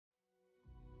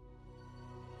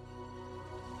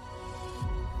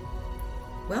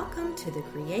Welcome to the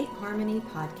Create Harmony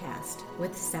podcast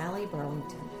with Sally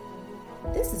Burlington.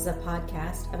 This is a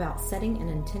podcast about setting an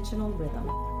intentional rhythm,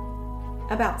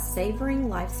 about savoring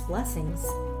life's blessings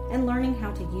and learning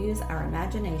how to use our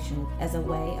imagination as a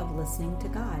way of listening to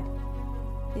God.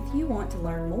 If you want to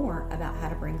learn more about how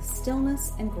to bring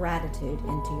stillness and gratitude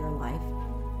into your life,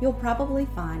 you'll probably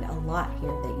find a lot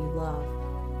here that you love.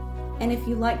 And if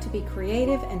you like to be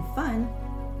creative and fun,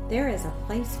 there is a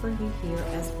place for you here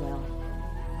as well.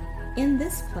 In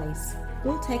this place,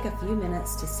 we'll take a few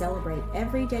minutes to celebrate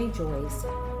everyday joys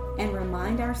and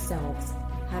remind ourselves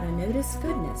how to notice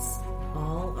goodness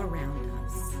all around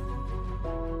us.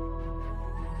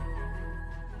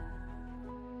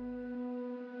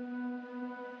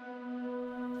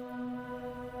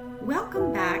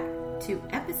 Welcome back to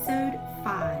episode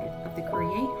 5 of the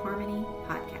Create Harmony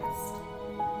podcast.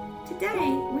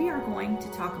 Today, we are going to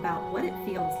talk about what it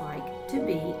feels like to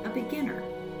be a beginner.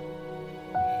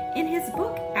 In his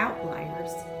book,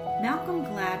 Outliers, Malcolm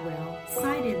Gladwell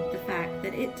cited the fact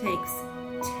that it takes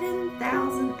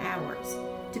 10,000 hours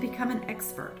to become an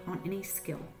expert on any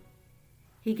skill.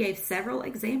 He gave several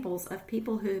examples of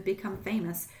people who have become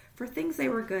famous for things they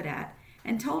were good at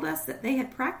and told us that they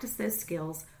had practiced those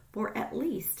skills for at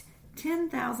least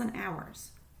 10,000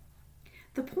 hours.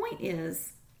 The point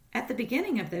is, at the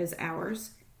beginning of those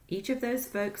hours, each of those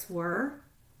folks were,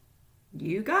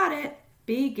 you got it,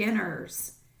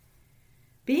 beginners.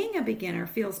 Being a beginner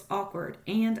feels awkward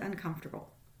and uncomfortable.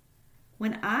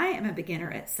 When I am a beginner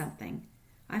at something,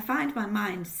 I find my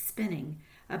mind spinning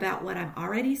about what I'm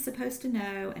already supposed to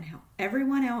know and how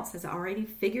everyone else has already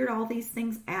figured all these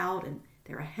things out and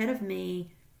they're ahead of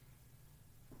me.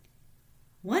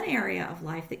 One area of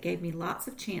life that gave me lots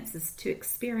of chances to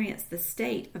experience the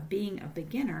state of being a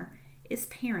beginner is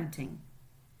parenting.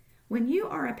 When you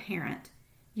are a parent,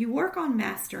 you work on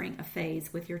mastering a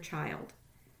phase with your child.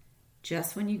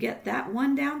 Just when you get that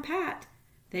one down pat,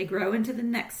 they grow into the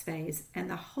next phase and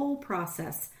the whole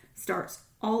process starts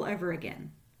all over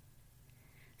again.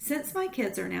 Since my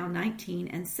kids are now 19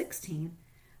 and 16,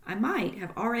 I might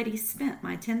have already spent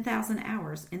my 10,000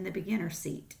 hours in the beginner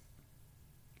seat.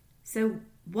 So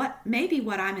what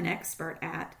I'm an expert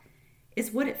at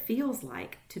is what it feels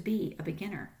like to be a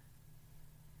beginner.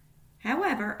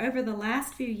 However, over the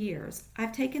last few years,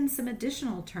 I've taken some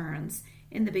additional turns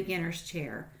in the beginner's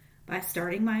chair by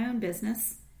starting my own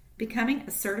business, becoming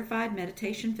a certified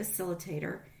meditation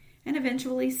facilitator, and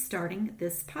eventually starting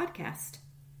this podcast.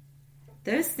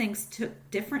 Those things took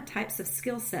different types of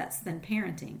skill sets than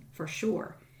parenting, for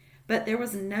sure, but there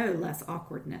was no less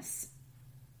awkwardness.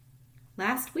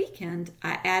 Last weekend,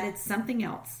 I added something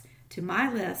else to my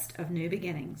list of new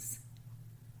beginnings.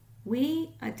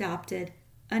 We adopted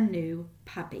a new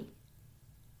puppy.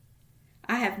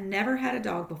 I have never had a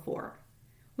dog before.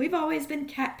 We've always been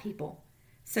cat people,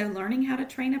 so learning how to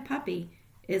train a puppy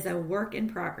is a work in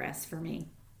progress for me.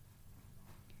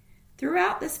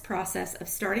 Throughout this process of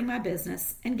starting my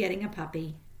business and getting a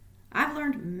puppy, I've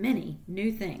learned many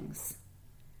new things.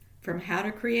 From how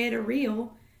to create a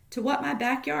reel to what my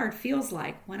backyard feels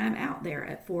like when I'm out there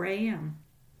at 4 a.m.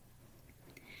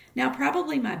 Now,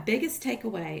 probably my biggest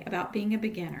takeaway about being a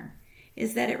beginner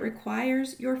is that it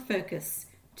requires your focus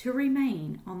to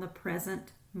remain on the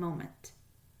present moment.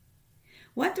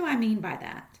 What do I mean by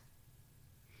that?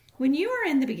 When you are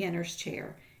in the beginner's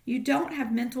chair, you don't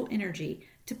have mental energy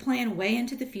to plan way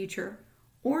into the future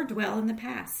or dwell in the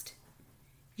past.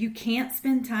 You can't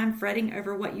spend time fretting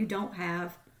over what you don't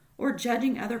have or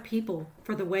judging other people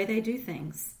for the way they do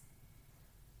things.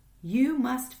 You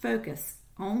must focus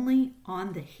only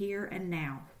on the here and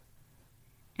now.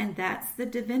 And that's the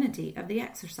divinity of the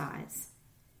exercise,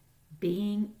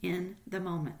 being in the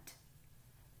moment.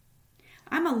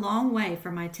 I'm a long way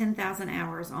from my 10,000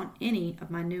 hours on any of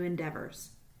my new endeavors.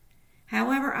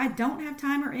 However, I don't have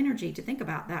time or energy to think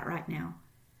about that right now.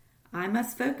 I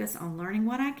must focus on learning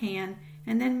what I can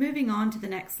and then moving on to the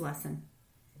next lesson.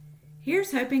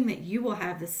 Here's hoping that you will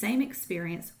have the same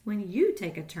experience when you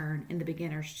take a turn in the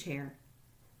beginner's chair.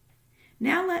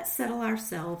 Now let's settle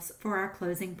ourselves for our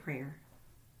closing prayer.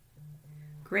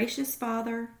 Gracious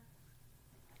Father,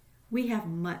 we have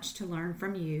much to learn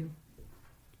from you.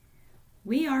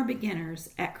 We are beginners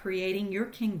at creating your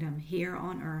kingdom here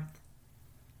on earth.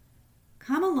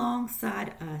 Come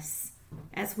alongside us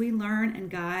as we learn and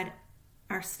guide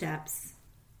our steps.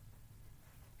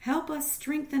 Help us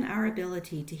strengthen our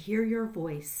ability to hear your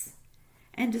voice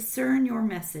and discern your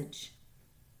message.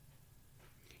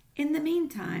 In the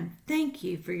meantime, thank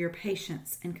you for your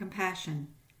patience and compassion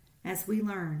as we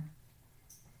learn.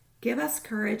 Give us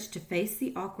courage to face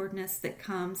the awkwardness that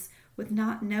comes with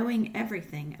not knowing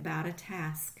everything about a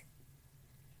task.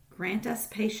 Grant us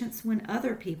patience when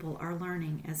other people are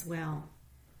learning as well.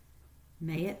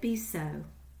 May it be so.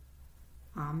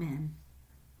 Amen.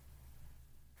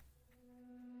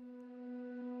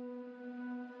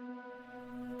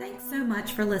 Thanks so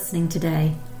much for listening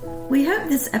today. We hope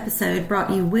this episode brought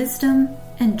you wisdom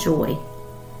and joy.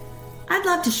 I'd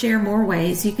love to share more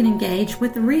ways you can engage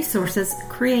with the resources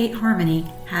Create Harmony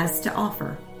has to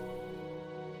offer.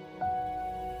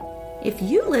 If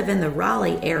you live in the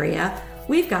Raleigh area,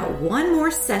 we've got one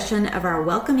more session of our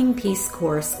Welcoming Peace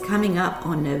course coming up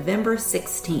on November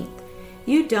 16th.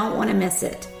 You don't want to miss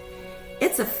it.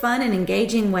 It's a fun and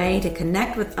engaging way to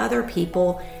connect with other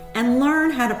people and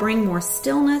learn how to bring more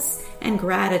stillness and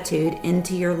gratitude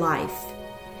into your life.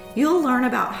 You'll learn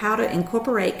about how to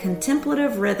incorporate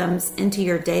contemplative rhythms into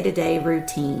your day-to-day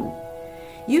routine.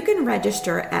 You can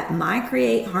register at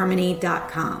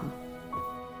mycreateharmony.com.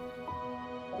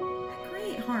 At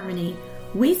Create Harmony,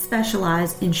 we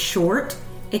specialize in short,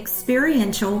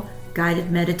 experiential,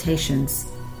 guided meditations.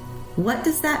 What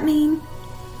does that mean?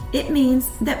 It means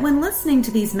that when listening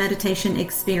to these meditation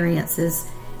experiences,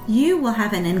 you will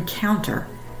have an encounter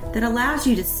that allows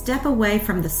you to step away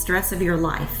from the stress of your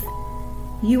life.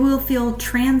 You will feel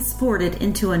transported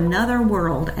into another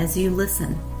world as you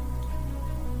listen.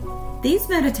 These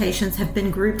meditations have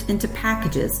been grouped into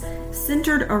packages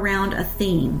centered around a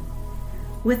theme.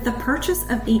 With the purchase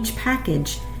of each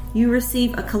package, you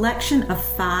receive a collection of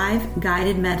 5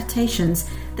 guided meditations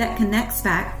that connects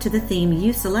back to the theme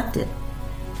you selected.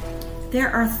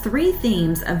 There are 3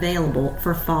 themes available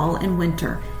for fall and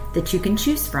winter that you can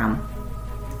choose from.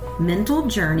 Mental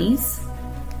Journeys.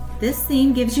 This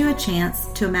theme gives you a chance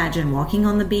to imagine walking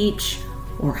on the beach,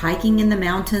 or hiking in the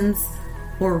mountains,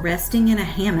 or resting in a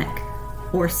hammock,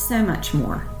 or so much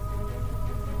more.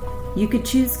 You could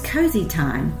choose Cozy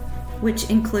Time, which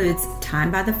includes time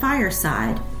by the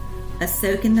fireside, a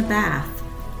soak in the bath,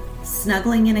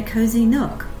 snuggling in a cozy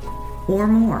nook, or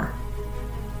more.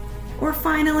 Or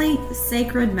finally,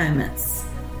 Sacred Moments.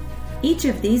 Each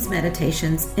of these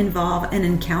meditations involve an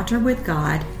encounter with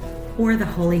God or the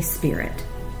Holy Spirit.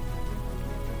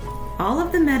 All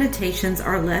of the meditations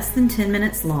are less than 10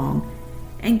 minutes long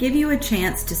and give you a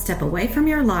chance to step away from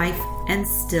your life and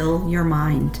still your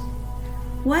mind.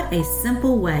 What a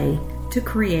simple way to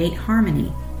create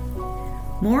harmony.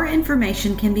 More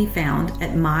information can be found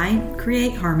at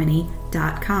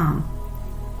mycreateharmony.com.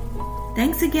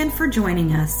 Thanks again for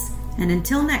joining us, and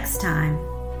until next time,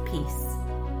 peace.